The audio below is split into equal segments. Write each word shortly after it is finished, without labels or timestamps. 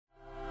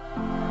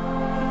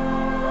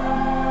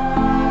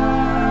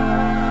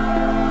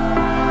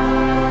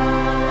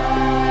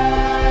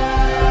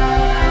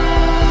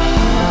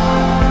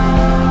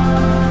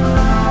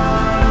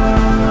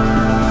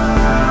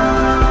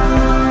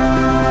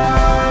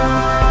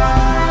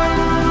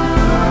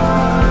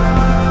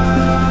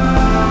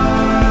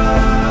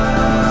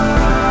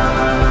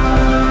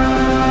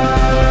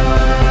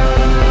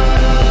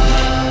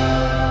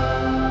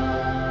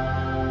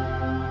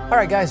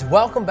Guys,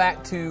 welcome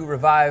back to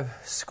Revive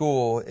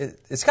School.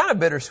 It's kind of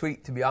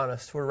bittersweet, to be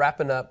honest. We're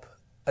wrapping up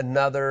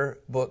another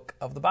book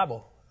of the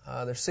Bible.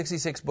 There's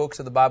 66 books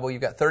of the Bible.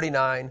 You've got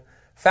 39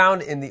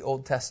 found in the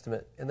Old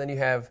Testament, and then you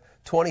have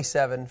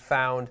 27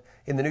 found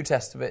in the New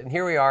Testament. And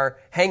here we are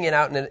hanging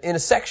out in a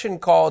section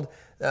called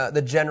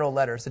the general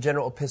letters, the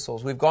general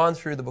epistles. We've gone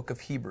through the book of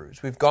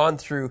Hebrews. We've gone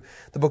through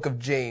the book of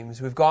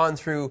James. We've gone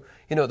through,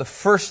 the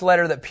first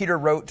letter that Peter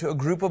wrote to a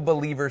group of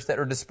believers that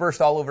are dispersed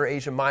all over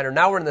Asia Minor.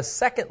 Now we're in the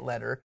second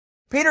letter.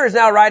 Peter is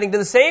now writing to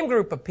the same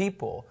group of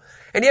people.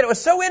 And yet what's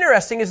so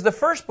interesting is the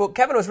first book,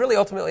 Kevin, was really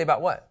ultimately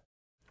about what?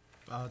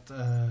 About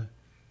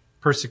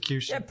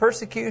persecution. Yeah,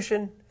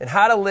 persecution and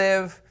how to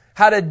live,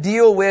 how to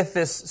deal with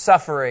this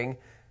suffering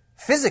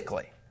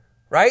physically.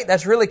 Right?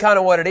 That's really kind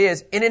of what it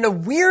is. And in a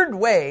weird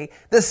way,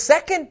 the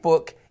second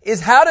book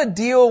is how to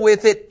deal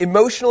with it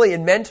emotionally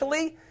and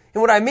mentally.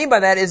 And what I mean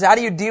by that is how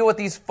do you deal with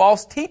these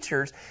false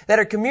teachers that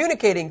are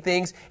communicating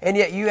things, and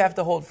yet you have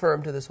to hold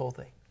firm to this whole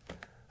thing.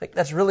 Like,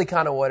 that's really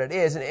kind of what it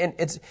is. And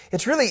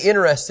it's really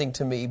interesting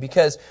to me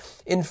because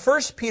in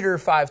 1 Peter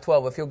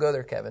 5:12, if you'll go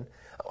there, Kevin,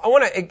 I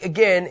want to,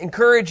 again,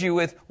 encourage you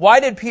with why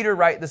did Peter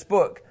write this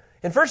book?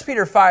 In 1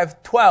 Peter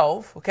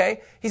 5:12,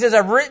 okay, he says,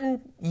 I've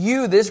written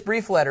you this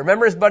brief letter.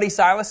 Remember his buddy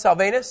Silas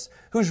Silvanus,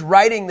 who's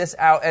writing this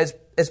out as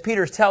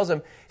Peter tells him.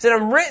 He said,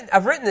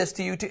 I've written this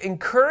to you to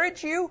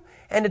encourage you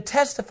and to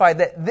testify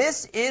that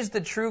this is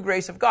the true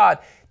grace of God.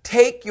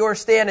 Take your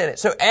stand in it.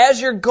 So as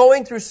you're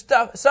going through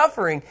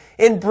suffering,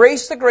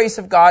 embrace the grace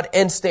of God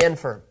and stand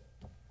firm.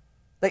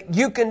 Like,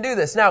 you can do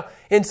this. Now,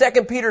 in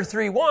 2 Peter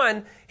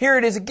 3:1, here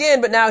it is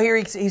again, but now here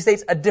he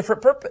states a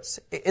different purpose.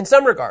 In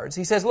some regards,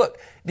 he says, look,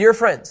 dear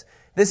friends,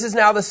 this is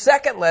now the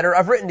second letter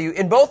I've written to you.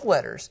 In both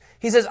letters,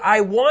 he says,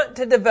 I want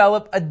to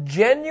develop a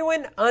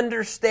genuine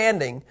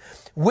understanding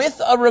with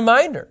a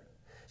reminder.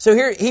 So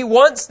here, he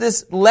wants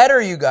this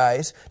letter, you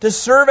guys, to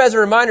serve as a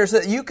reminder so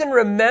that you can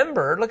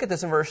remember, look at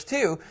this in verse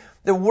 2,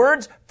 the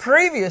words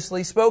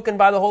previously spoken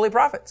by the holy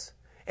prophets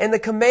and the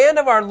command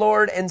of our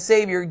Lord and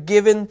Savior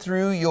given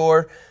through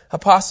your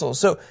apostles.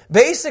 So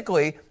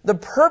basically, the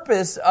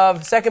purpose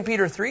of 2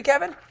 Peter 3,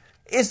 Kevin,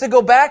 is to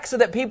go back so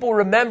that people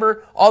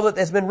remember all that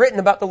has been written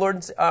about the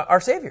Lord,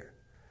 our Savior.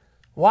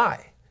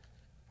 Why?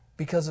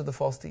 Because of the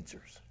false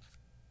teachers.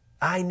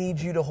 I need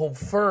you to hold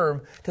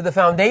firm to the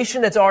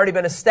foundation that's already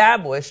been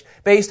established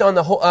based on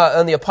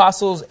the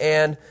apostles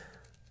and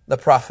the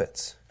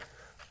prophets.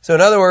 So in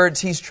other words,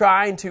 he's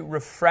trying to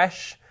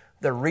refresh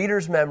the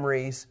reader's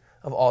memories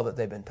of all that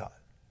they've been taught.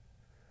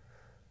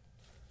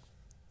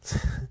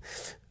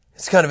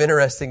 It's kind of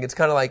interesting. It's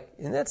kind of like,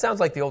 and that sounds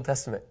like the Old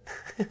Testament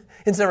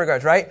in some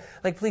regards, right?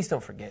 Like, please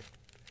don't forget.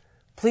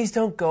 Please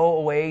don't go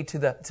away to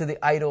the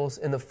idols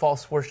and the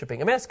false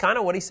worshiping. I mean, that's kind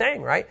of what he's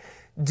saying, right?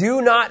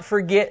 Do not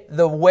forget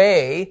the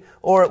way,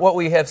 or what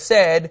we have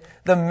said,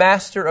 the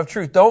master of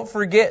truth. Don't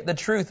forget the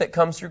truth that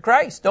comes through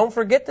Christ. Don't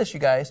forget this,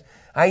 you guys.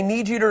 I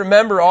need you to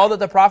remember all that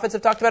the prophets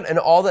have talked about and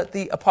all that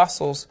the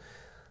apostles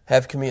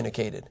have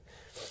communicated.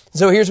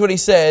 So here's what he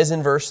says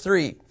in verse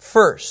 3.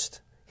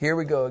 First, here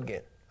we go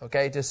again.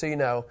 Okay, just so you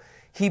know,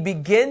 he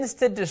begins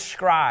to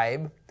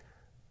describe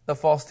the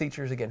false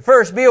teachers again.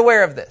 First, be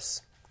aware of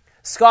this.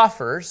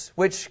 Scoffers,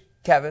 which,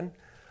 Kevin,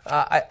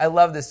 I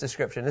love this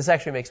description. This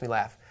actually makes me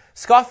laugh.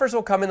 Scoffers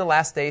will come in the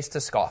last days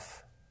to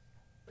scoff.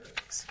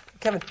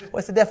 Kevin,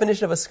 what's the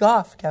definition of a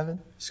scoff, Kevin?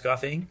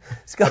 Scoffing?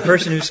 A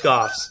person who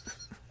scoffs.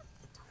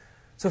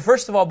 So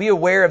first of all, be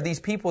aware of these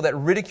people that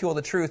ridicule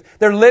the truth.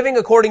 They're living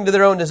according to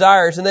their own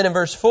desires. And then in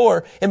verse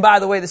 4, and by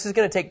the way, this is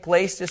going to take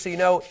place, just so you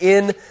know,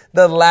 in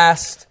the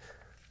last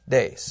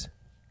days.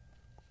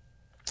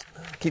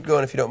 Keep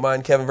going if you don't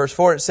mind, Kevin. Verse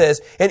 4, it says,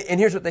 and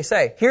here's what they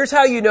say. Here's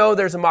how you know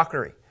there's a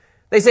mockery.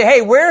 They say,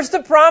 hey, where's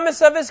the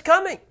promise of his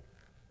coming?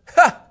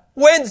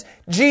 When's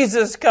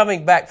Jesus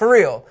coming back? For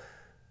real.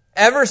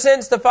 Ever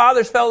since the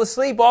fathers fell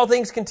asleep, all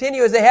things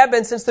continue as they have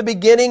been since the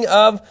beginning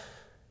of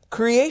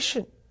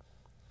creation.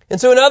 And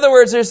so in other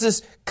words, there's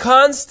this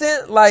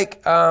constant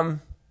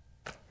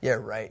yeah,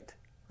 right?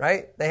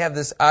 They have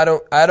this, I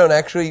don't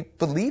actually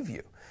believe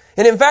you.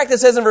 And in fact, it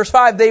says in verse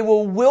 5, they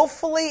will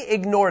willfully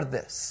ignore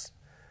this.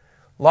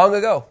 Long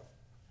ago,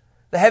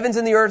 the heavens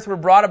and the earth were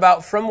brought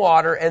about from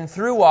water and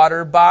through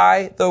water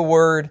by the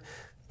word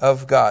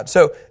of God.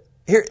 So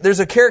here, there's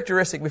a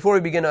characteristic, before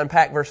we begin to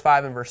unpack verse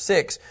 5 and verse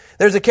 6,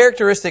 there's a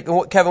characteristic,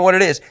 Kevin, what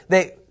it is.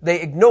 They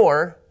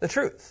ignore the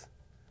truth.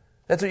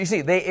 That's what you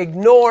see. They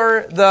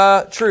ignore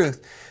the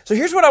truth. So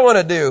here's what I want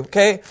to do,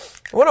 okay?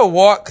 I want to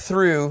walk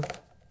through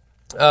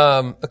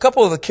a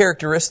couple of the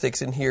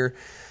characteristics in here.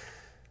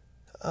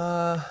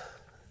 I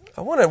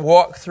want to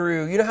walk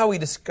through, you know how we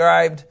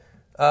described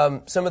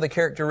some of the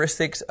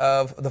characteristics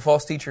of the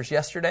false teachers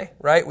yesterday,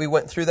 right? We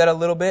went through that a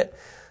little bit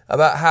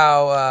about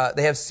how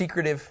they have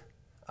secretive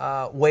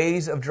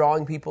ways of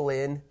drawing people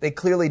in. They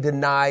clearly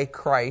deny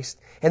Christ.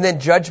 And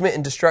then judgment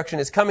and destruction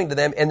is coming to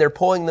them, and they're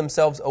pulling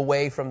themselves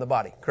away from the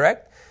body,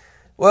 correct?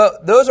 Well,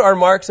 those are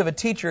marks of a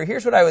teacher.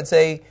 Here's what I would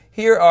say.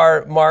 Here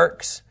are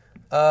marks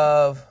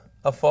of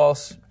a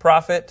false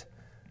prophet,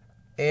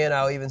 and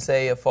I'll even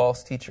say a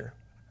false teacher.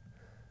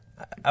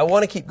 I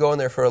want to keep going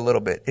there for a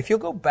little bit. If you'll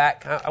go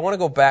back, I want to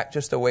go back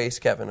just a ways,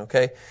 Kevin,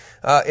 okay?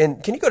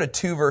 And can you go to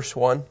 2 verse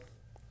 1?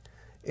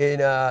 In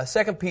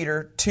 2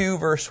 Peter 2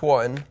 verse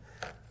 1,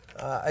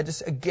 I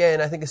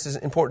think this is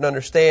important to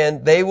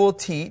understand. They will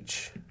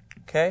teach,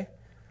 okay?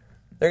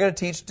 They're going to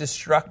teach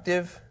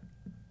destructive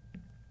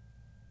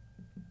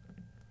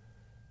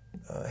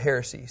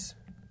heresies.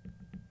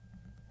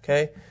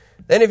 Okay?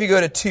 Then if you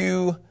go to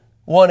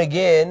 2:1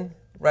 again,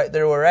 right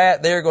there we're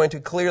at, they're going to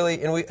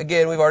clearly, and we've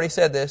already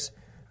said this,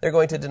 they're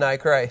going to deny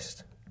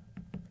Christ.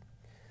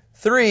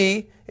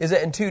 3 is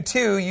that in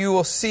 2:2 you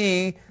will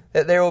see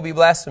that there will be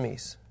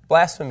blasphemies.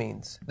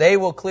 They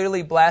will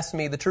clearly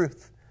blaspheme the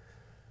truth.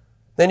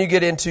 Then you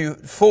get into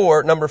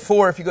number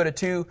 4, if you go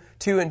to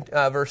 2 and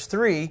verse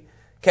 3,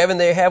 Kevin,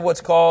 they have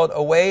what's called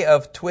a way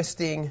of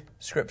twisting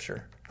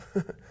Scripture.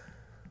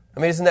 I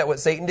mean, isn't that what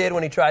Satan did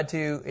when he tried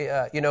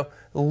to,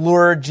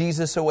 lure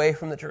Jesus away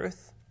from the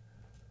truth?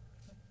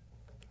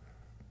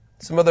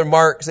 Some other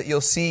marks that you'll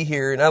see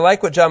here, and I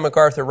like what John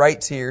MacArthur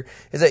writes here,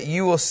 is that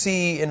you will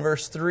see in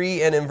verse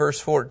 3 and in verse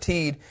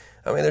 14,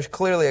 I mean, there's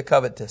clearly a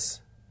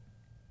covetous.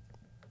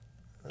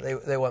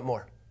 They want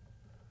more.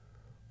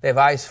 They have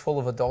eyes full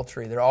of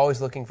adultery. They're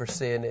always looking for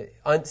sin,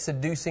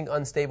 seducing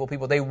unstable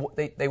people. They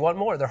want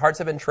more. Their hearts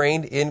have been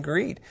trained in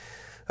greed.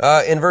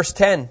 In verse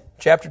 10,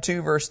 chapter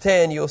 2, verse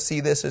 10, you'll see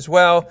this as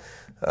well.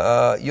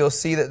 You'll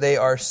see that they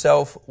are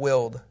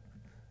self-willed.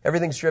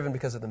 Everything's driven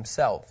because of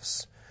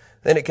themselves.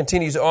 Then it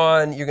continues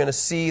on. You're going to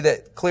see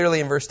that clearly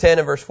in verse 10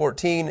 and verse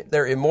 14,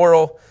 they're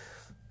immoral.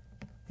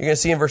 You're going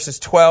to see in verses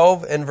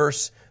 12 and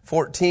verse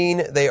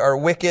 14, they are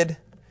wicked.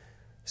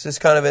 This is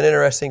kind of an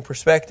interesting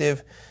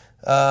perspective.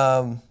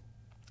 Can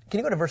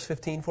you go to verse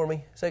 15 for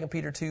me? 2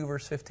 Peter 2,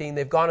 verse 15.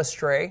 They've gone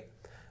astray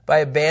by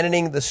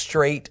abandoning the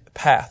straight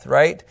path,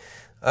 right?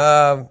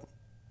 I'm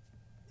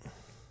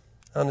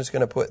just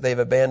going to put they've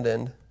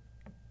abandoned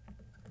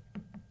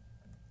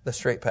the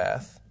straight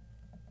path.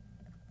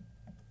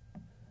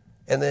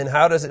 And then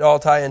how does it all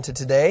tie into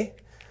today?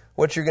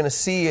 What you're going to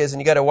see is,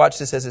 and you got to watch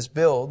this as this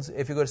builds,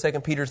 if you go to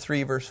 2 Peter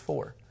 3, verse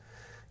 4,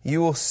 you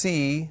will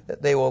see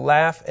that they will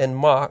laugh and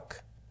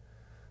mock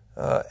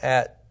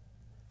at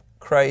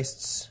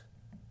Christ's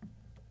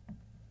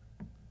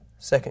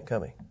second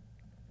coming.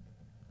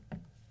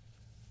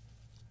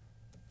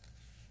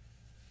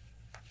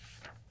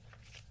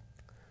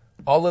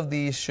 All of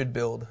these should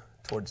build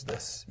towards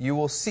this. You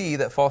will see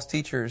that false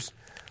teachers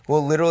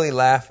will literally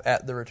laugh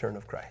at the return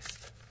of Christ.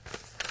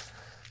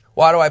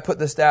 Why do I put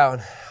this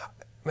down?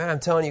 Man, I'm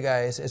telling you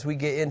guys, as we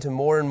get into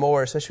more and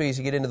more, especially as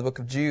you get into the book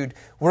of Jude,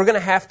 we're going to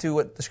have to,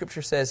 what the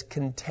Scripture says,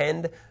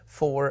 contend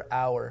for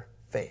our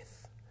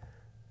faith.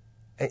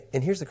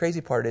 And here's the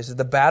crazy part is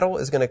the battle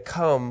is going to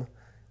come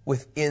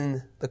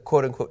within the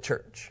quote-unquote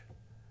church.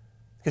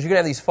 Because you're going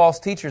to have these false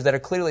teachers that are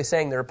clearly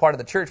saying they're a part of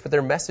the church, but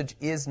their message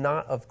is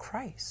not of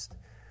Christ.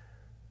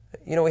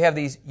 You know, we have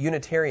these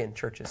Unitarian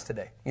churches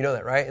today. You know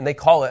that, right? And they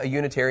call it a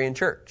Unitarian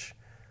church.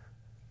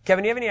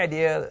 Kevin, do you have any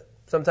idea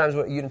sometimes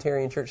what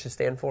Unitarian church should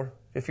stand for?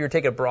 If you were to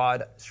take a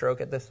broad stroke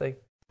at this thing.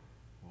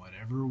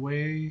 Whatever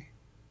way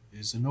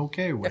is an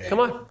okay way. Yeah,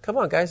 come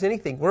on, guys,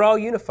 anything. We're all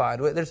unified.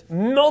 There's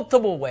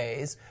multiple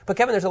ways, but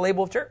Kevin, there's a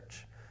label of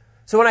church.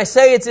 So when I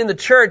say it's in the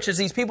church, it's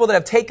these people that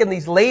have taken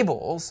these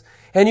labels,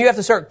 and you have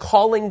to start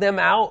calling them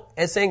out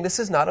as saying, this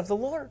is not of the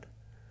Lord.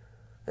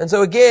 And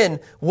so again,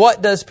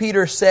 what does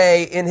Peter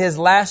say in his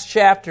last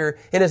chapter,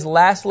 in his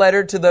last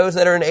letter to those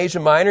that are in Asia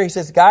Minor? He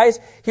says, guys,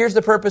 here's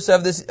the purpose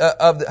of this,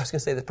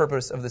 the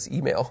purpose of this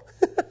email.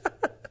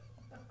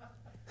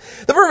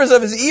 The purpose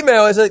of his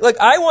email is like, look,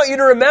 I want you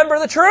to remember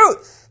the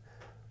truth.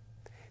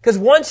 Because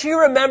once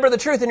you remember the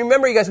truth, and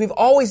remember, you guys, we've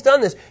always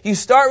done this. You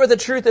start with the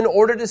truth in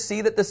order to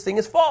see that this thing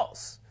is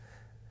false.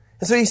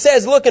 And so he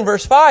says, look, in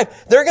verse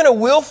 5, they're going to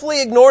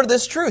willfully ignore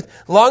this truth.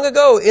 Long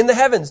ago, in the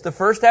heavens, the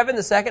first heaven,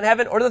 the second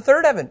heaven, or the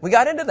third heaven. We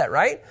got into that,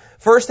 right?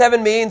 First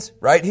heaven means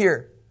right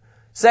here.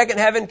 Second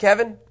heaven,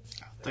 Kevin?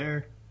 Out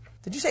there.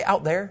 Did you say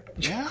out there?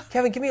 Yeah.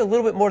 Kevin, give me a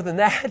little bit more than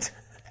that.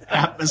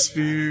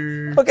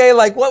 Atmosphere. Okay,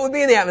 like what would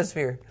be in the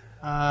atmosphere?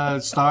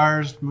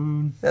 Stars,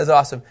 moon. That's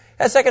awesome.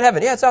 That's second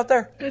heaven. Yeah, it's out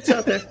there. It's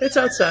out there. It's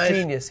outside.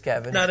 Genius,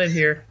 Kevin. Not in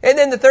here. And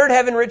then the third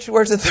heaven, Rich,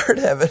 where's the third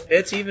heaven?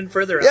 It's even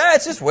further out. Yeah,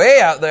 it's just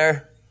way out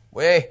there.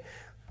 Way.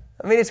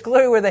 I mean, it's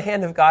clearly where the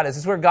hand of God is.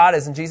 It's where God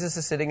is, and Jesus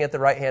is sitting at the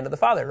right hand of the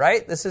Father,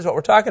 right? This is what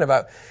we're talking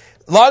about.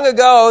 Long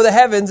ago, the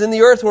heavens and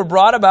the earth were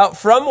brought about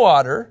from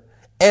water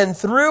and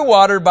through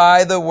water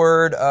by the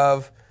word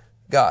of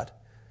God.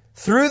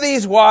 Through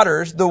these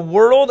waters, the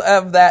world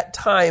of that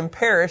time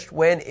perished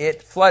when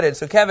it flooded.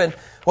 So, Kevin,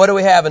 what do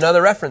we have?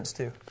 Another reference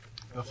to?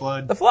 The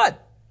flood. The flood.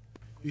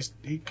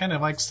 He kind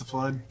of likes the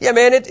flood. Yeah,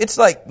 man, it's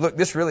like, look,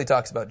 this really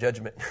talks about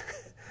judgment.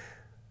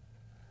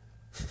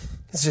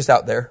 It's just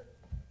out there.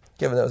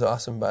 Kevin, that was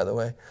awesome, by the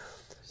way.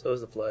 So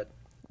is the flood.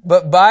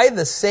 But by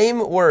the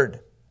same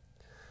word,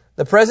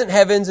 the present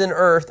heavens and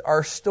earth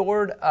are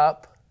stored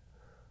up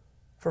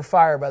for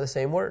fire by the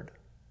same word,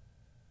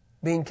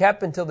 being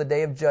kept until the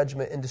day of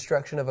judgment and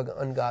destruction of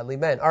ungodly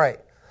men. All right,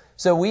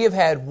 So we have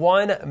had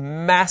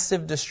one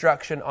massive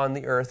destruction on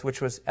the earth,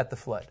 which was at the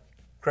flood,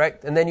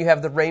 correct? And then you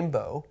have the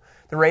rainbow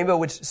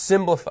which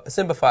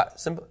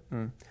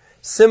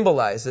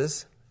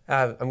symbolizes,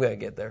 I'm going to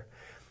get there.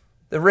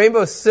 The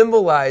rainbow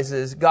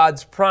symbolizes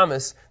God's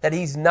promise that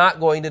He's not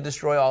going to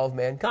destroy all of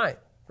mankind,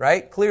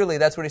 right? Clearly,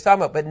 that's what He's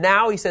talking about. But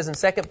now He says in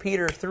 2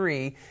 Peter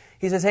 3,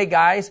 He says, hey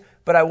guys,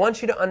 but I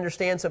want you to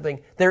understand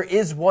something. There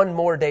is one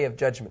more day of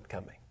judgment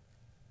coming.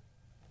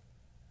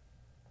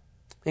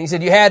 And He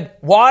said, you had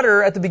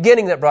water at the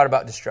beginning that brought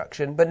about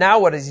destruction, but now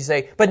what does He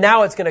say? But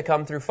now it's going to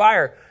come through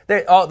fire.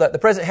 The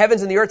present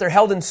heavens and the earth are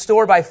held in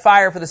store by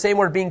fire for the same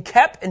word, being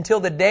kept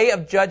until the day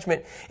of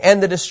judgment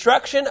and the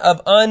destruction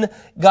of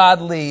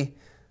ungodly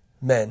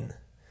men.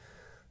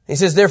 He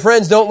says, dear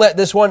friends, don't let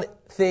this one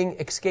thing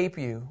escape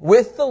you.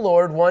 With the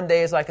Lord, one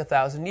day is like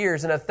 1,000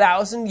 years, and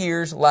 1,000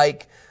 years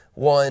like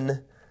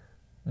one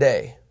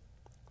day.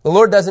 The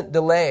Lord doesn't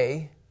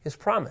delay His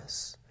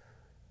promise.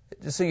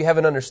 Just so you have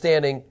an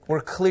understanding,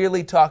 we're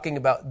clearly talking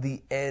about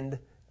the end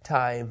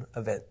time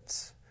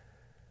events.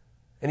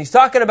 And He's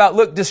talking about,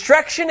 look,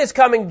 destruction is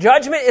coming,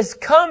 judgment is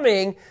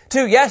coming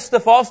to, yes, the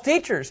false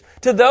teachers,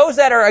 to those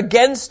that are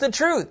against the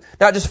truth.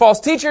 Not just false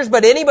teachers,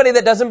 but anybody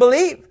that doesn't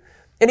believe.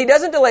 And He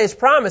doesn't delay His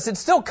promise. It's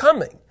still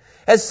coming.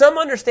 As some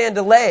understand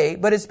delay,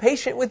 but is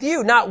patient with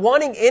you, not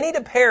wanting any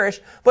to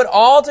perish, but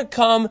all to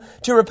come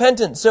to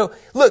repentance. So,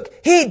 look,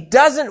 He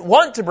doesn't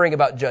want to bring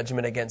about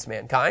judgment against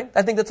mankind.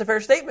 I think that's a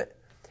fair statement.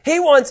 He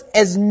wants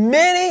as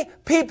many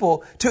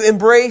people to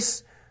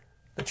embrace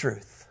the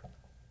truth.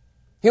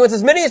 He wants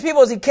as many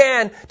people as He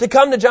can to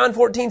come to John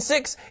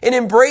 14:6 and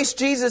embrace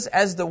Jesus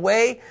as the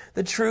way,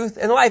 the truth,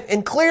 and life.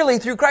 And clearly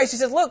through Christ, He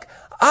says, look,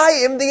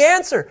 I am the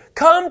answer.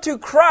 Come to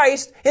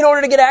Christ in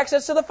order to get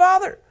access to the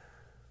Father.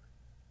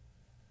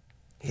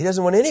 He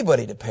doesn't want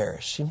anybody to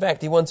perish. In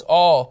fact, He wants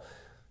all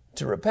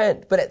to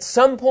repent. But at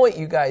some point,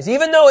 you guys,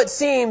 even though it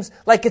seems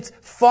like it's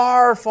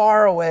far,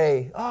 far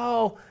away,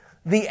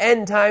 the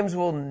end times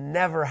will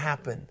never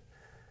happen.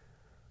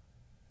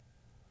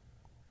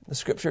 The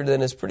scripture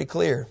then is pretty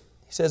clear.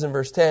 He says in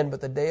verse 10,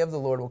 but the day of the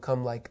Lord will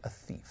come like a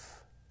thief.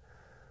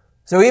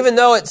 So even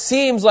though it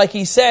seems like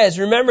He says,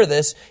 remember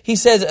this, He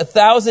says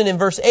 1,000 in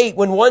verse 8,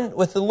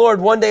 with the Lord,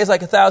 one day is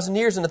like 1,000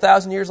 years and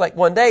 1,000 years like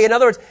one day. In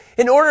other words,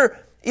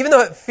 even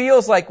though it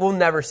feels like we'll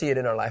never see it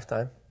in our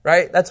lifetime,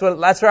 right? That's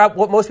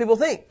what most people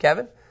think,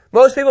 Kevin.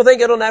 Most people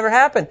think it'll never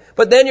happen.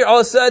 But then all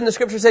of a sudden the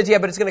scripture says, yeah,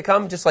 but it's going to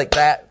come just like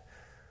that.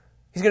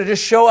 He's going to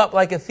just show up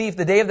like a thief.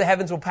 The day of the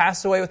heavens will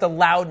pass away with a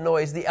loud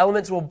noise. The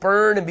elements will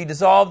burn and be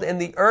dissolved, and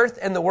the earth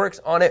and the works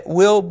on it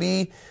will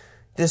be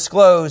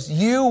disclosed.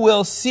 You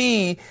will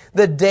see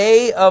the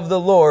day of the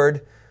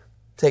Lord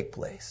take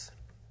place.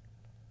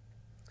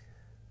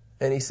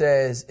 And He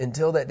says,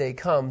 until that day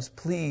comes,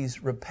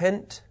 please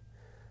repent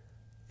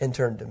and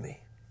turn to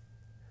me.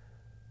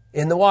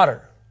 In the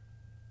water,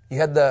 you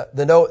had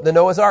the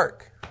Noah's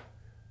Ark.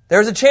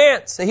 There's a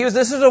chance.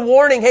 This is a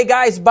warning. Hey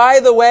guys, by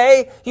the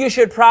way, you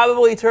should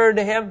probably turn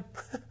to Him.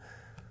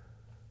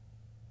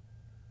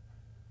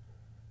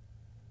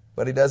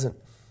 But He doesn't.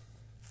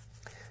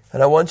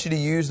 And I want you to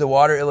use the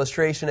water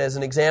illustration as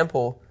an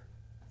example.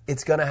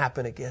 It's going to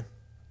happen again.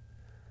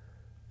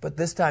 But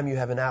this time you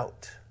have an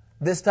out.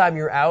 This time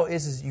your out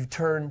is you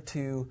turn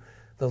to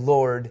the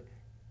Lord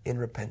in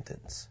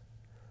repentance.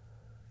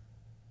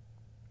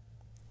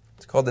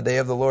 It's called the day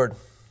of the Lord.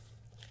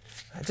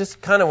 I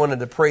just kind of wanted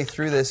to pray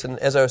through this, and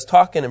as I was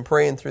talking and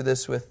praying through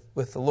this with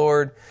the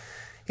Lord,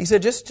 He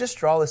said, just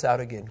draw this out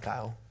again,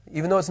 Kyle.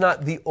 Even though it's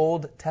not the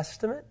Old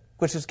Testament,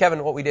 which is,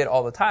 Kevin, what we did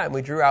all the time.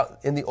 We drew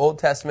out in the Old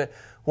Testament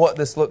what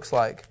this looks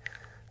like.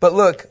 But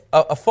look,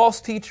 a false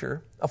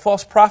teacher, a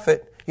false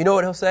prophet, you know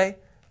what he'll say?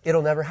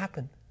 It'll never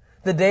happen.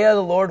 The day of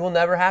the Lord will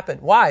never happen.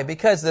 Why?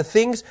 Because the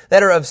things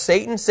that are of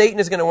Satan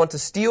is going to want to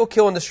steal,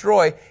 kill, and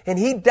destroy, and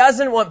he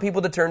doesn't want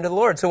people to turn to the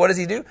Lord. So what does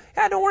he do?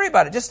 Yeah, don't worry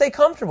about it. Just stay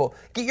comfortable.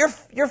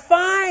 You're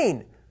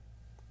fine.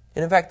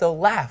 And in fact, they'll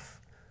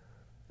laugh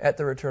at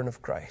the return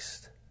of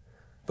Christ.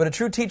 But a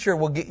true teacher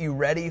will get you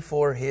ready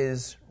for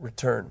His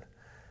return.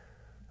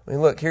 I mean,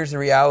 look, here's the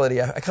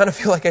reality. I kind of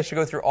feel like I should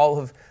go through all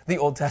of the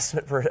Old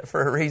Testament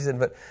for a reason,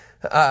 but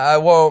I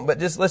won't. But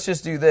let's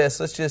just do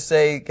this. Let's just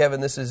say, Kevin,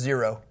 this is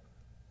 0.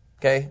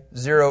 Okay,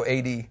 0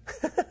 AD.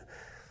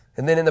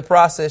 And then in the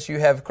process, you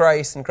have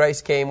Christ, and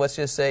Christ came, let's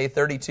just say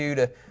 32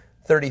 to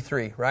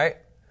 33, right?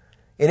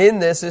 And in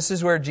this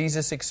is where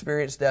Jesus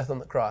experienced death on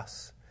the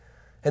cross.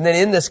 And then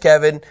in this,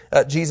 Kevin,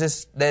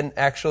 Jesus then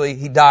actually,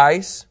 He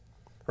dies,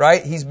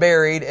 right? He's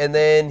buried, and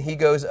then He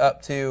goes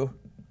up to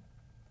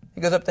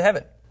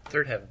heaven.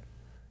 Third heaven.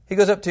 He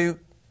goes up to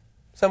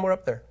somewhere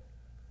up there.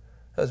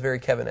 That was very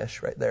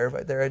Kevin-ish right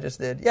there I just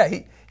did. Yeah,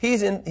 he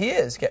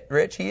is,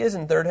 Rich, He is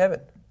in third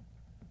heaven.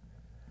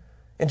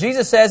 And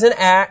Jesus says in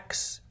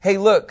Acts, hey,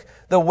 look,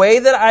 the way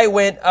that I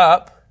went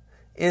up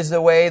is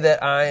the way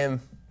that I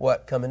am,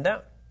 coming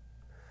down.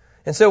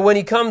 And so when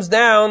He comes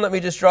down, let me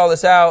just draw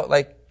this out,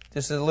 like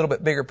just a little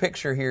bit bigger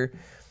picture here.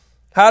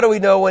 How do we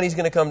know when He's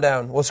going to come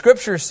down? Well,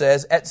 Scripture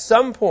says at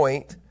some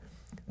point,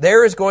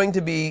 there is going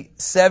to be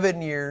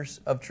 7 years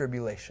of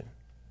tribulation.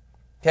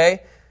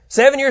 Okay?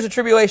 7 years of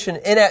tribulation.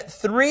 And at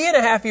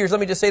 3.5 years, let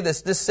me just say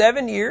this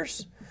 7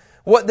 years,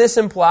 what this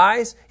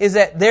implies is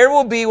that there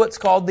will be what's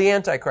called the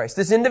Antichrist.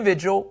 This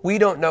individual, we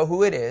don't know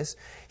who it is.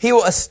 He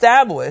will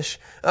establish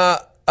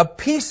a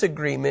peace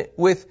agreement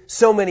with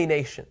so many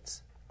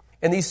nations.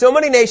 And these so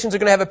many nations are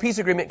going to have a peace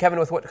agreement, Kevin,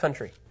 with what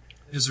country?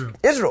 Israel.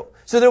 Israel.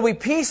 So there will be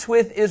peace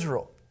with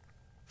Israel.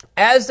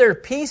 As there's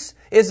peace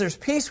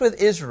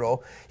with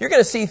Israel, you're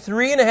going to see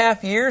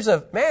 3.5 years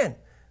of, man,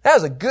 that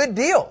was a good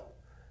deal.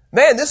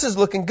 Man, this is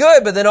looking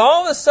good. But then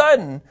all of a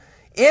sudden,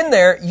 in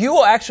there, you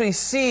will actually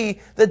see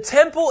the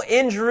temple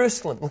in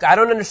Jerusalem. Look, I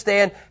don't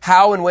understand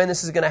how and when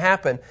this is going to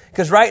happen.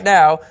 Because right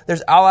now,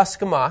 there's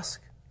Al-Aqsa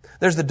Mosque,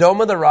 there's the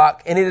Dome of the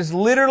Rock, and it is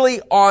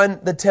literally on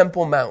the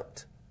Temple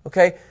Mount.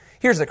 Okay?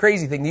 Here's the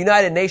crazy thing. The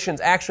United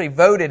Nations actually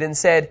voted and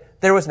said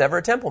there was never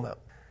a Temple Mount.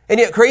 And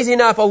yet, crazy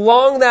enough,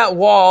 along that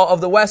wall of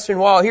the Western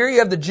Wall, here you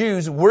have the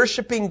Jews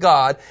worshiping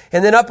God,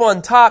 and then up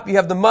on top, you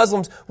have the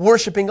Muslims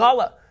worshiping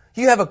Allah.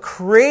 You have a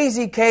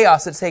crazy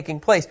chaos that's taking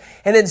place.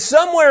 And then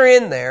somewhere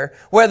in there,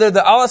 whether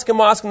the Al-Aqsa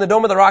Mosque and the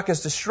Dome of the Rock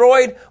is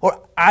destroyed,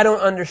 or I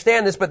don't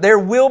understand this, but there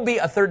will be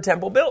a third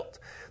temple built.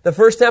 The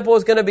first temple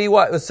is going to be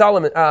what? It was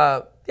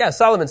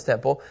Solomon's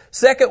temple.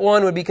 Second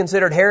one would be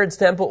considered Herod's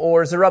temple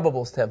or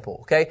Zerubbabel's temple.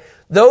 Okay?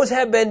 Those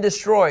have been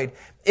destroyed.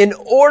 In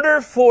order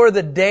for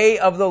the day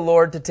of the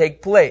Lord to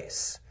take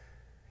place,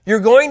 you're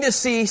going to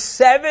see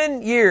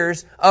 7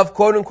 years of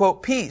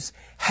quote-unquote peace.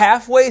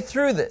 Halfway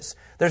through this,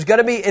 there's going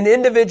to be an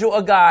individual,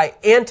 a guy,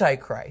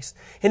 Antichrist,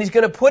 and he's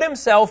going to put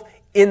himself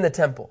in the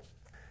temple.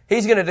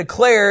 He's going to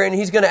declare, and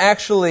he's going to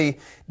actually,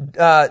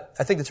 I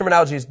think the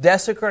terminology is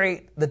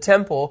desecrate the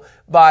temple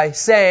by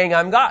saying,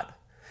 I'm God.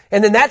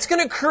 And then that's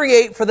going to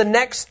create, for the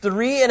next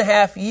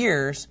 3.5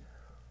 years,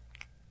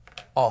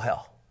 all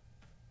hell.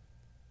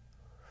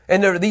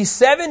 And there are these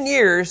 7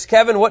 years,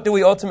 Kevin, what do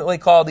we ultimately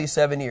call these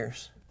 7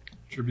 years?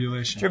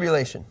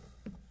 Tribulation.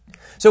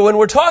 So when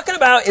we're talking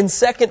about in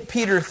 2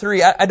 Peter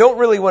 3, I don't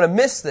really want to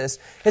miss this.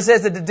 It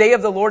says that the day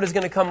of the Lord is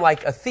going to come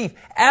like a thief.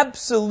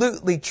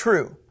 Absolutely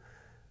true.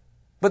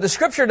 But the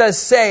Scripture does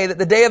say that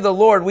the day of the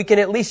Lord, we can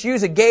at least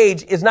use a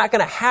gauge, is not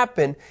going to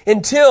happen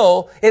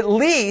until at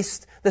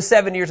least the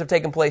 7 years have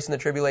taken place in the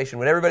tribulation.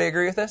 Would everybody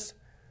agree with this?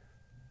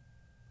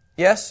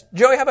 Yes?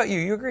 Joey, how about you?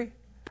 You agree?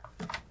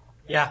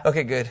 Yeah.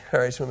 Okay, good. All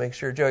right, just want to make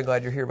sure. Joey,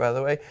 glad you're here, by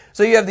the way.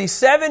 So you have these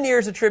 7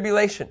 years of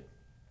tribulation.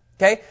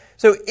 Okay?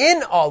 So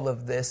in all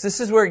of this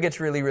is where it gets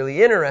really,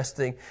 really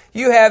interesting.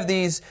 You have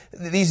these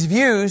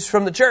views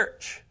from the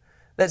church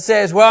that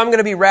says, well, I'm going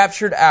to be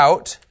raptured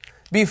out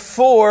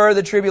before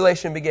the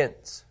tribulation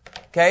begins.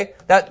 Okay?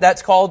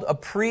 That's called a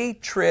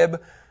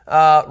pre-trib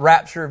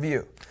rapture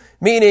view.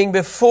 Meaning,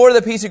 before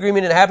the peace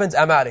agreement happens,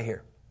 I'm out of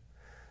here.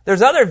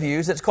 There's other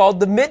views that's called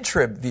the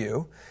mid-trib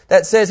view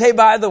that says, hey,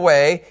 by the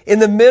way, in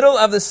the middle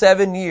of the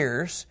 7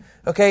 years,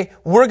 okay,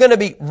 we're going to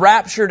be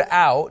raptured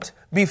out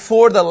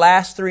before the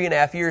last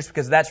 3.5 years,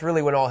 because that's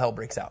really when all hell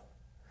breaks out.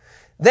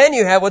 Then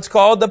you have what's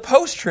called the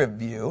post-trib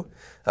view,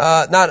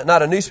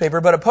 not a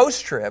newspaper, but a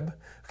post-trib,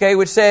 okay,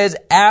 which says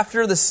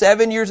after the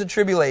 7 years of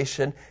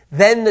tribulation,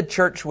 then the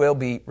church will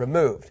be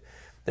removed.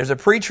 There's a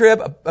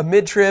pre-trib, a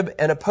mid-trib,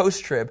 and a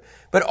post-trib.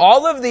 But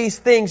all of these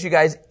things, you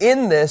guys,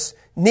 in this,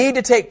 need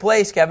to take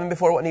place, Kevin,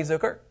 before what needs to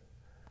occur?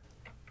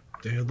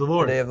 Day of the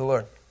Lord. The day of the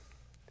Lord.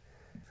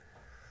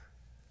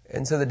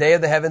 And so the day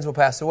of the heavens will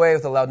pass away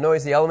with a loud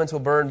noise. The elements will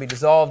burn, be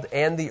dissolved,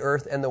 and the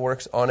earth and the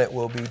works on it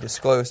will be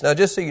disclosed. Now,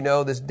 just so you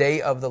know, this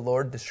day of the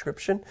Lord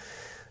description,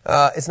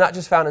 it's not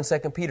just found in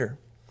 2 Peter.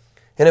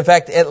 And in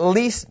fact, at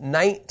least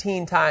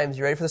 19 times,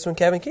 you ready for this one,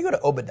 Kevin? Can you go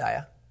to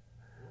Obadiah?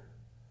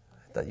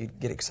 I thought you'd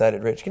get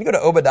excited, Rich. Can you go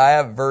to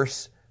Obadiah,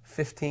 verse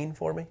 15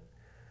 for me?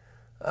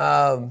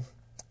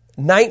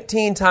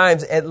 19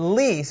 times, at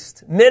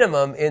least,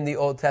 minimum, in the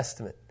Old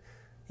Testament,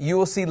 you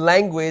will see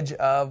language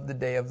of the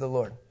day of the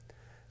Lord.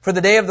 For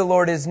the day of the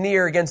Lord is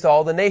near against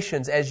all the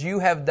nations. As you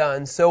have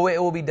done, so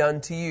it will be done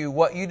to you.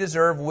 What you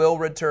deserve will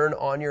return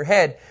on your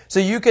head. So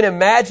you can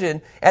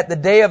imagine at the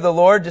day of the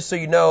Lord, just so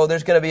you know,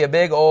 there's going to be a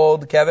big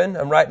old, Kevin,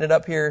 I'm writing it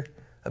up here,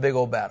 a big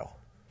old battle.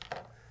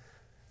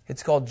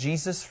 It's called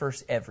Jesus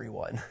versus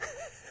everyone.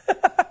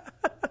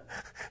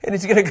 And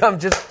it's going to come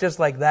just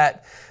like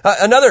that.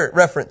 Another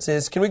reference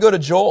is, can we go to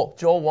Joel?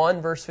 Joel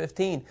 1, verse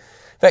 15. In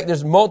fact,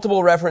 there's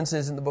multiple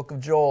references in the book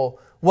of Joel.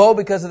 Woe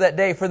because of that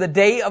day, for the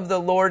day of the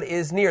Lord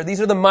is near.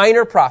 These are the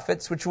minor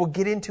prophets, which we'll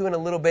get into in a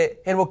little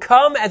bit, and will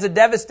come as a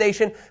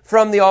devastation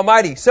from the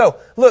Almighty. So,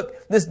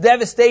 look, this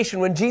devastation,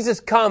 when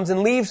Jesus comes and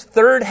leaves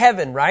third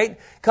heaven, right,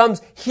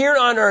 comes here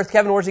on earth.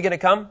 Kevin, where's he going to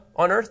come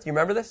on earth? Do you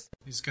remember this?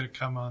 He's going to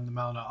come on the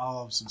Mount of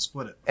Olives and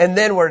split it. And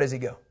then where does he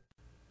go?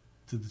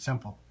 To the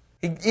temple.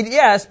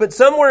 Yes, but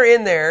somewhere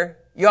in there,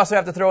 you also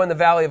have to throw in the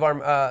Valley of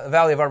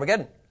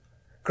Armageddon.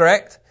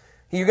 Correct?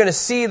 You're going to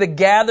see the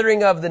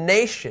gathering of the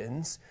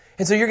nations.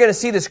 And so you're going to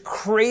see this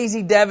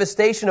crazy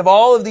devastation of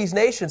all of these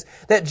nations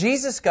that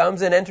Jesus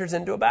comes and enters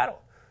into a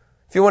battle.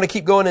 If you want to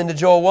keep going into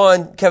Joel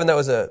 1, Kevin, that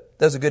was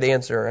a good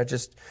answer.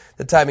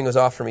 The timing was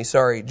off for me.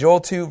 Sorry. Joel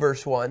 2,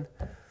 verse 1.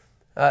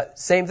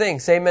 Same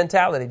thing, same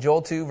mentality.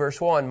 Joel 2, verse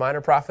 1,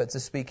 Minor Prophets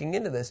is speaking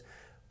into this.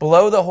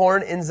 Blow the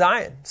horn in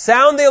Zion.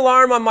 Sound the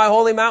alarm on my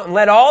holy mountain.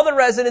 Let all the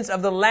residents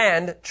of the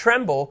land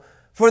tremble,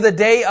 for the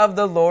day of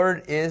the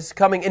Lord is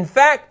coming. In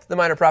fact, the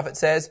Minor Prophet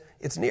says,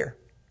 it's near.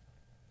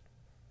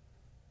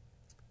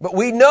 But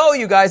we know,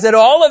 you guys, that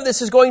all of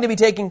this is going to be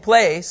taking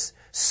place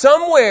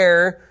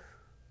somewhere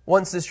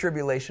once this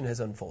tribulation has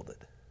unfolded.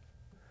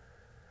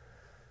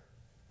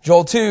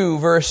 Joel 2,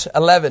 verse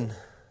 11,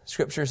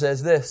 Scripture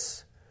says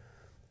this.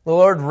 The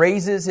Lord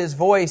raises His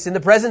voice. In the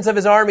presence of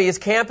His army, His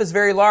camp is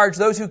very large.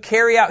 Those who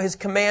carry out His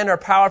command are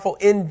powerful.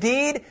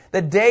 Indeed,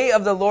 the day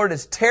of the Lord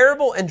is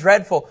terrible and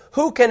dreadful.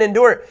 Who can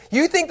endure it?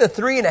 You think the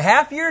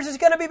 3.5 years is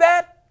going to be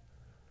bad?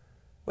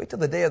 Wait till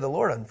the day of the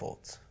Lord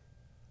unfolds.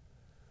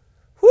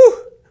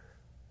 Whew!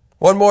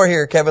 One more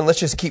here, Kevin.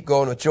 Let's just keep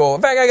going with Joel.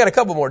 In fact, I got a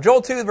couple more.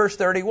 Joel 2, verse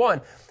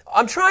 31.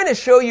 I'm trying to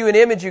show you an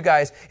image, you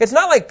guys. It's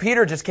not like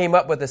Peter just came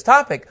up with this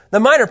topic. The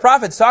Minor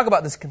Prophets talk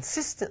about this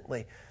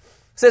consistently.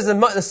 It says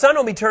the sun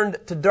will be turned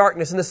to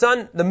darkness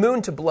and the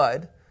moon to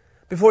blood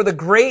before the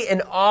great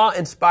and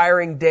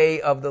awe-inspiring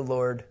day of the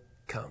Lord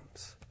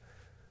comes.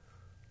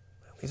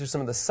 These are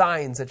some of the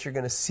signs that you're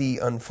going to see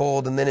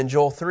unfold. And then in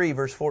Joel 3,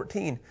 verse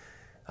 14,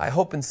 I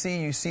hope and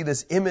see you see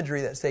this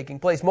imagery that's taking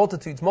place.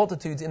 Multitudes,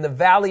 multitudes in the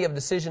valley of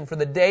decision, for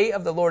the day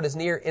of the Lord is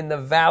near in the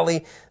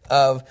valley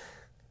of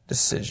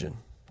decision.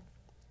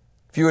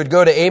 If you would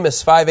go to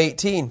Amos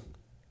 5:18,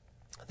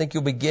 I think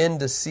you'll begin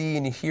to see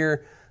and you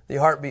hear the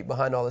heartbeat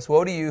behind all this.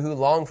 Woe to you who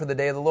long for the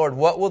day of the Lord.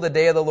 What will the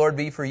day of the Lord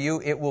be for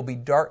you? It will be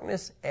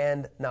darkness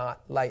and not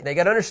light. Now you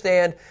got to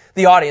understand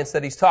the audience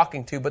that he's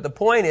talking to, but the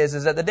point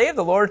is that the day of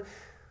the Lord,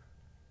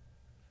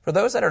 for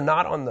those that are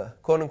not on the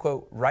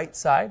quote-unquote right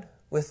side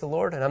with the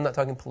Lord, and I'm not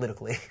talking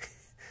politically,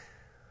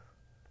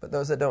 but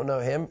those that don't know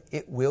Him,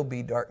 it will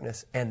be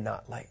darkness and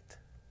not light.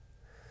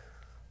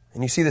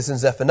 And you see this in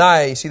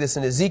Zephaniah, you see this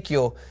in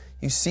Ezekiel,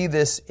 you see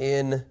this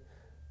in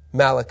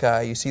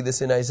Malachi, you see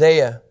this in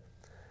Isaiah.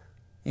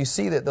 You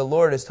see that the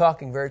Lord is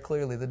talking very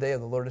clearly, the day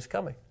of the Lord is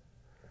coming.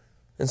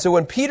 And so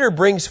when Peter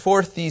brings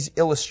forth these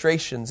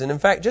illustrations, and in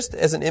fact, just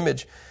as an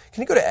image,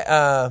 can you go to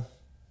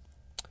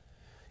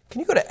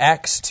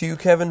Acts 2,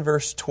 Kevin,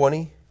 verse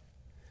 20?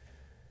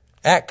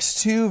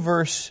 Acts 2,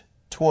 verse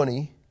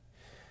 20.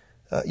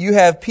 You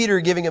have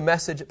Peter giving a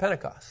message at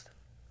Pentecost.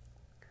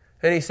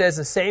 And he says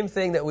the same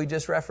thing that we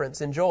just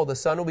referenced in Joel. The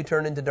sun will be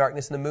turned into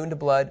darkness and the moon to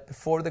blood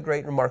before the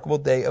great and remarkable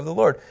day of the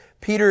Lord.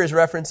 Peter is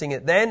referencing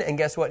it then, and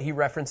guess what? He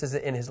references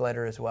it in his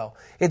letter as well.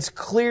 It's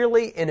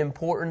clearly an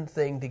important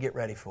thing to get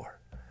ready for.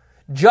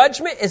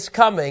 Judgment is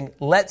coming.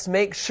 Let's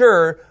make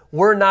sure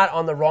we're not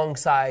on the wrong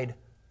side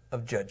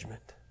of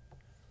judgment.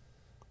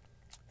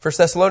 1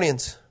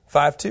 Thessalonians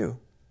 5:2.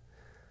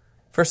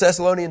 1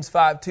 Thessalonians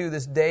 5:2,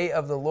 this day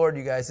of the Lord,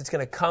 you guys, it's going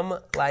to come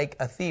like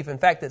a thief. In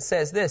fact, it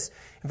says this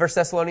in 1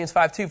 Thessalonians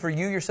 5:2, for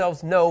you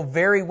yourselves know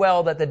very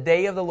well that the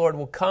day of the Lord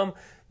will come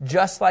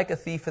just like a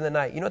thief in the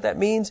night. You know what that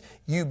means?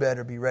 You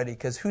better be ready,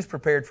 because who's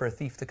prepared for a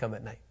thief to come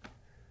at night?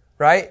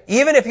 Right?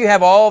 Even if you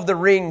have all of the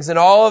rings and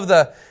all of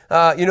the,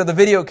 the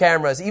video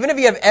cameras, even if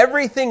you have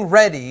everything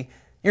ready,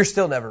 you're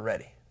still never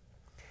ready.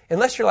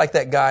 Unless you're like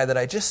that guy that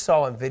I just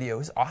saw on video. It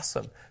was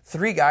awesome.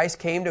 3 guys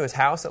came to his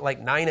house at like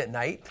 9 at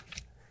night.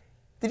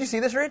 Did you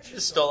see this, Rich?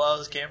 Just stole all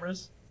his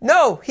cameras?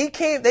 No, they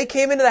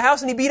came into the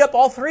house and he beat up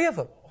all 3 of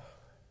them.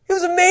 It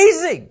was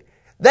amazing.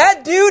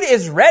 That dude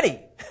is ready.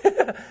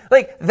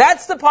 Like,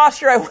 that's the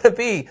posture I want to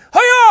be.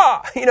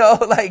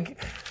 Hi-ya!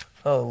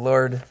 Oh,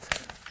 Lord.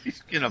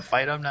 He's going to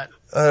fight him? I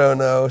don't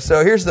know.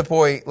 So here's the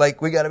point.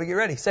 We got to get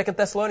ready. 2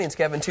 Thessalonians,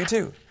 Kevin,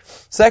 2:2.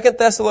 2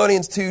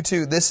 Thessalonians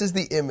 2:2. This is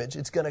the image.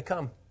 It's going to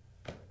come.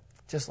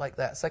 Just like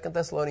that. 2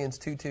 Thessalonians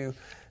 2:2.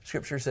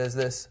 Scripture says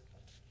this.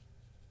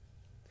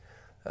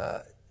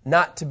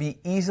 Not to be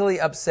easily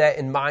upset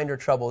in mind or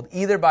troubled,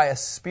 either by a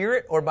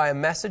spirit or by a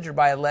message or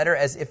by a letter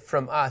as if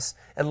from us,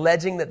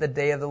 alleging that the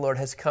day of the Lord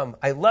has come.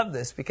 I love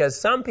this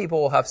because some people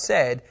will have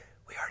said,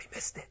 we already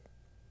missed it.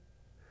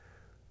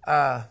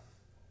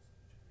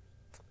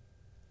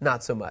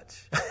 Not so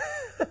much.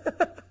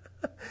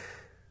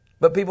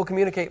 But people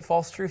communicate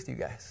false truth, you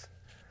guys.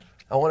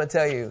 I want to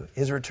tell you,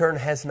 His return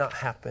has not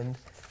happened,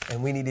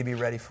 and we need to be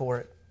ready for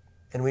it.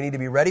 And we need to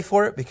be ready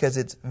for it because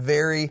it's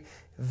very,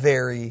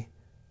 very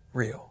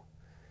real.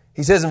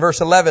 He says in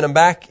verse 11, I'm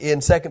back in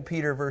 2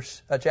 Peter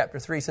chapter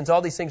 3, since all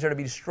these things are to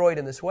be destroyed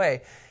in this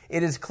way,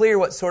 it is clear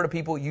what sort of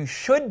people you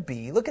should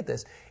be, look at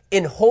this,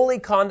 in holy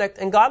conduct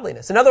and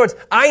godliness. In other words,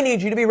 I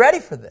need you to be ready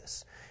for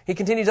this. He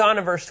continues on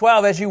in verse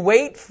 12, as you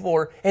wait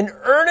for and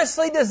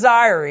earnestly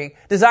desire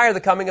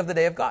the coming of the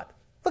day of God.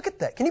 Look at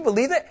that. Can you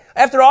believe it?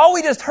 After all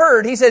we just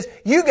heard, he says,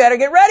 you got to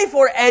get ready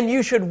for it, and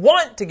you should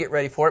want to get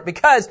ready for it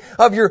because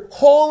of your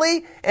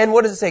holy, and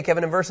what does it say,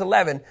 Kevin, in verse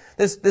 11?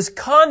 This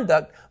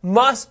conduct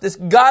this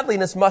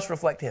godliness must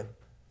reflect Him.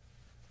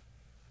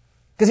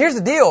 Because here's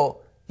the deal.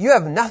 You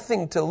have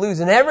nothing to lose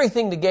and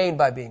everything to gain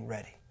by being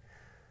ready.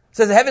 It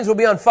says the heavens will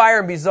be on fire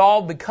and be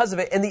dissolved because of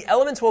it, and the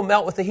elements will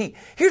melt with the heat.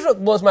 Here's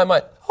what blows my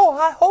mind. Oh,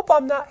 I hope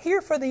I'm not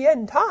here for the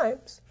end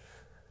times.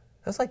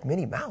 That's like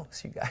Minnie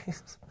Mouse, you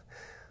guys.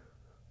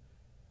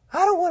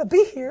 I don't want to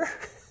be here.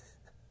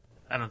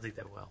 I don't think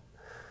that will.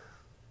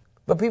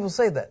 But people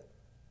say that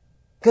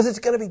because it's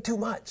going to be too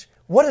much.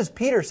 What does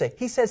Peter say?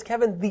 He says,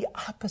 Kevin, the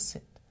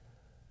opposite.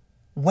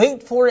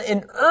 Wait for it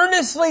and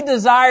earnestly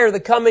desire the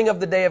coming of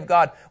the day of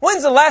God.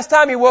 When's the last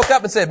time you woke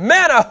up and said,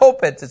 man, I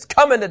hope it's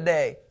coming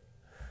today?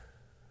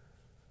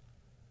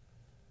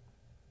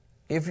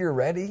 If you're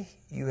ready,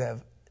 you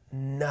have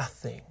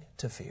nothing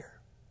to fear.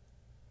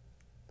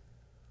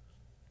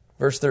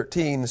 Verse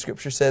 13, the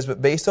scripture says,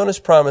 but based on his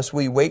promise,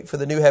 we wait for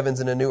the new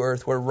heavens and a new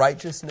earth where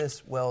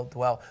righteousness will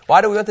dwell.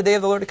 Why do we want the day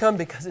of the Lord to come?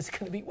 Because it's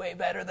going to be way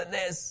better than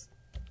this.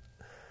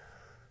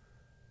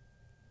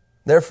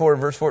 Therefore, in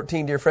verse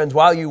 14, dear friends,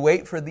 while you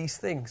wait for these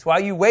things, while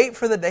you wait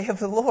for the day of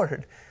the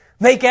Lord,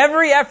 make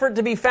every effort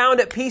to be found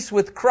at peace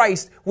with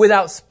Christ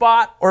without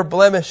spot or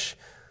blemish.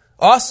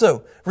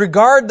 Also,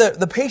 regard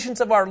the patience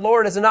of our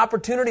Lord as an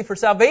opportunity for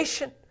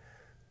salvation.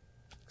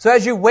 So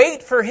as you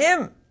wait for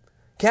Him,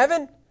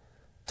 Kevin,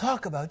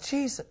 talk about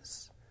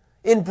Jesus.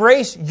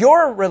 Embrace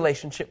your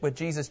relationship with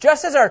Jesus,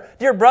 just as our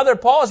dear brother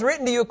Paul has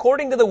written to you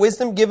according to the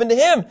wisdom given to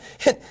him.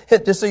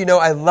 Just so you know,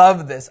 I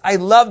love this. I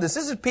love this.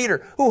 This is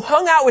Peter, who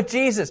hung out with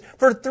Jesus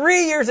for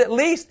 3 years at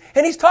least,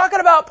 and he's talking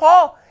about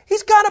Paul.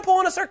 He's kind of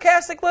pulling a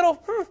sarcastic little,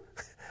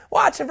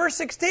 watch in verse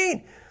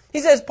 16.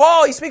 He says,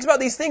 Paul, he speaks about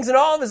these things in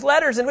all of his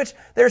letters in which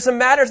there are some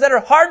matters that are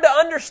hard to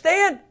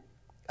understand.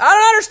 I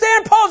don't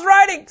understand Paul's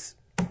writings.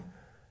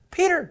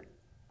 Peter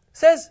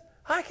says,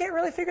 I can't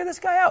really figure this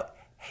guy out.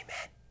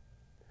 Amen.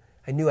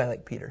 I knew I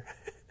liked Peter.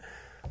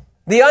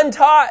 The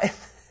untaught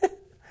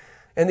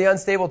and the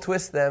unstable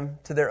twist them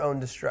to their own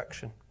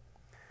destruction,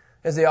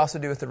 as they also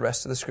do with the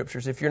rest of the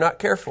scriptures. If you're not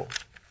careful,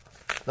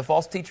 the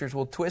false teachers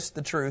will twist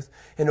the truth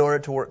in order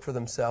to work for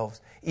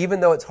themselves. Even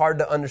though it's hard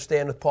to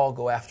understand with Paul,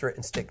 go after it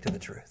and stick to the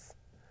truth.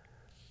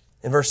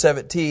 In verse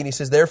 17, he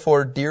says,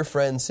 therefore, dear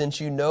friends, since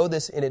you know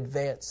this in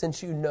advance,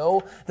 since you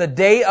know the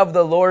day of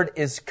the Lord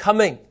is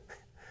coming,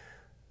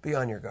 be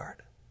on your guard.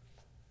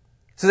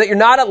 So that you're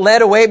not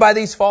led away by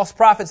these false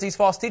prophets, these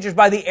false teachers,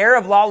 by the error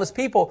of lawless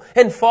people,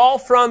 and fall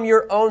from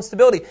your own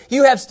stability.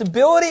 You have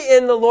stability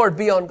in the Lord.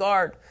 Be on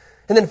guard.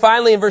 And then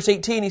finally in verse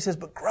 18, he says,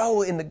 but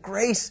grow in the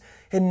grace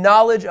and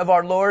knowledge of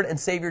our Lord and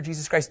Savior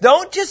Jesus Christ.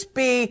 Don't just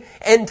be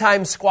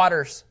end-time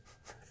squatters.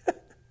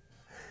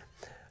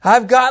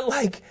 I'm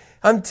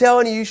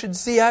telling you, you should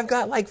see, I've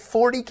got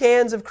 40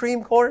 cans of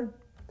cream corn.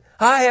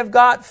 I have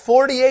got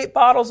 48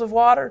 bottles of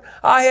water.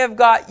 Let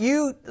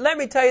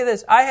me tell you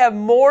this, I have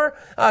more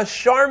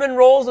Charmin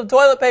rolls of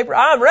toilet paper.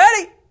 I'm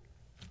ready.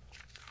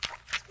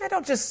 I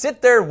don't just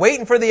sit there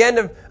waiting for the end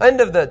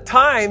of the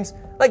times.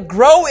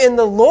 Grow in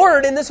the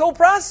Lord in this whole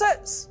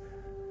process.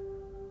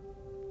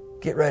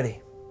 Get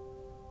ready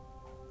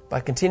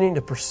by continuing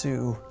to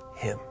pursue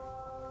Him.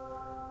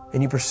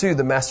 And you pursue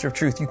the Master of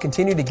Truth. You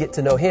continue to get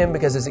to know Him,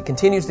 because as it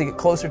continues to get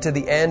closer to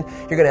the end,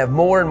 you're going to have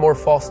more and more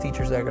false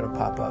teachers that are going to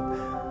pop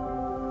up.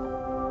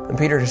 And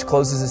Peter just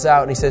closes this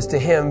out and he says, to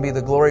Him be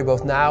the glory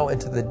both now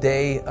and to the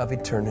day of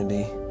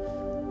eternity.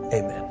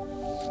 Amen.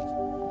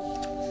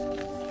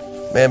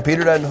 Man,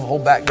 Peter doesn't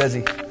hold back, does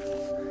he?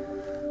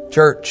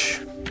 Church,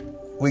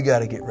 we got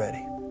to get ready.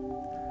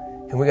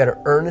 And we got to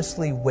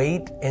earnestly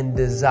wait and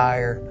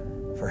desire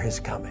for His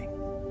coming.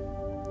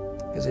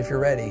 Because if you're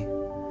ready,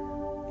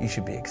 you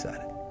should be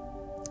excited.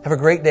 Have a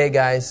great day,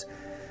 guys.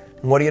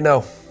 And what do you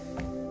know?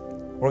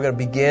 We're going to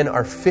begin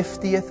our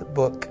 50th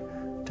book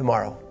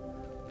tomorrow.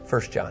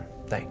 1 John.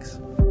 Thanks.